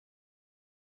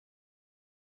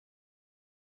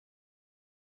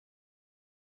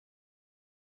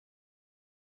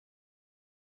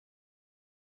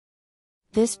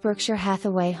This Berkshire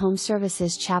Hathaway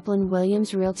HomeServices Chaplin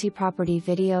Williams Realty property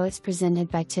video is presented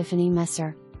by Tiffany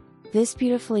Messer. This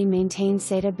beautifully maintained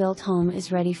Seda-built home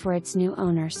is ready for its new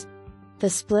owners. The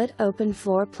split open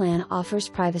floor plan offers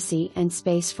privacy and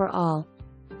space for all.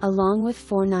 Along with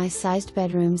 4 nice-sized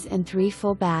bedrooms and 3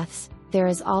 full baths, there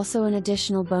is also an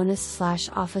additional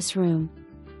bonus/office room.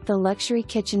 The luxury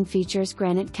kitchen features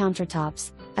granite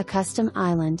countertops, a custom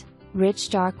island, rich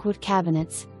dark wood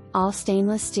cabinets, all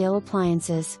stainless steel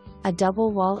appliances, a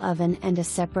double-wall oven and a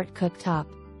separate cooktop.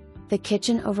 The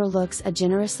kitchen overlooks a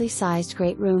generously sized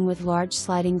great room with large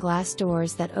sliding glass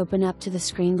doors that open up to the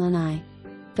screened Lanai.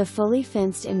 The fully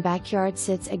fenced-in backyard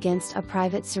sits against a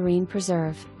private serene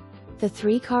preserve. The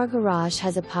 3-car garage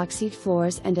has epoxied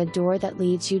floors and a door that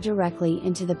leads you directly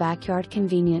into the backyard,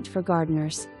 convenient for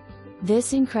gardeners.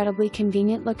 This incredibly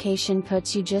convenient location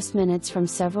puts you just minutes from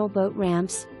several boat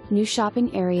ramps, new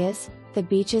shopping areas, the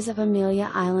beaches of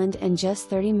Amelia Island, and just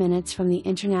 30 minutes from the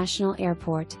international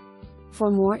airport.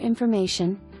 For more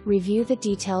information, review the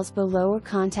details below or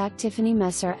contact Tiffany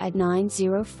Messer at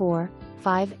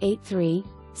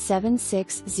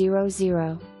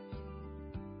 904-583-7600.